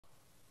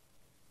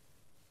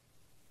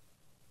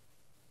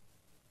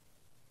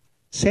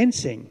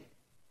sensing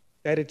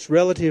that its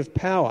relative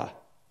power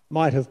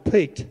might have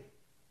peaked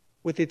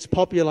with its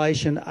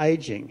population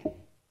ageing,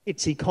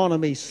 its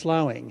economy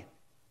slowing,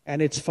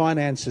 and its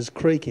finances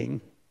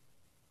creaking,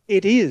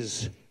 it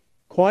is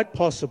quite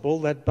possible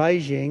that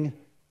Beijing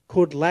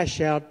could lash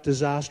out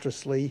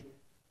disastrously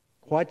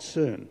quite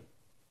soon.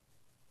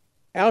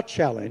 Our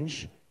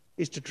challenge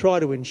is to try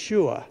to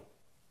ensure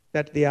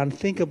that the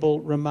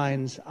unthinkable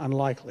remains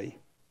unlikely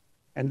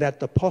and that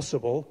the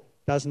possible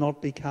does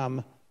not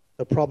become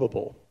the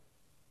probable.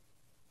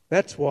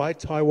 That's why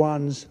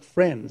Taiwan's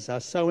friends are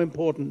so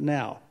important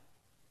now,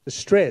 to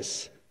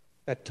stress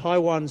that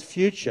Taiwan's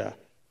future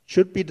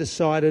should be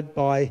decided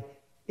by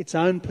its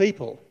own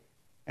people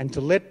and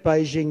to let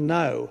Beijing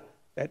know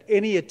that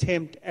any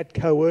attempt at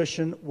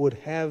coercion would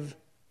have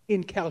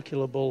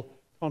incalculable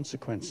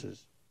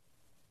consequences.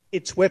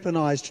 Its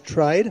weaponised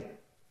trade,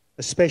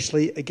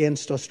 especially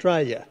against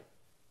Australia,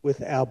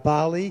 with our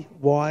barley,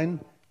 wine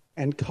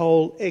and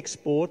coal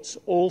exports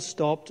all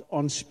stopped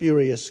on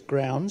spurious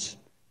grounds,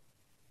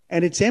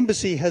 and its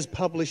embassy has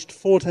published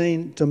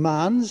 14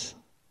 demands,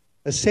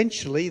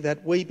 essentially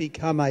that we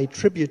become a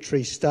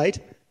tributary state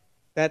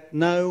that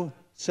no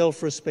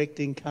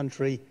self-respecting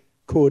country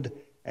could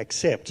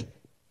accept.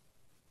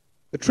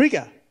 The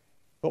trigger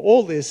for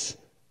all this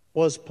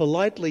was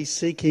politely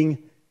seeking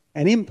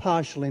an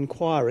impartial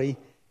inquiry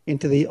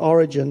into the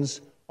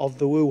origins of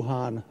the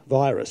Wuhan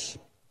virus.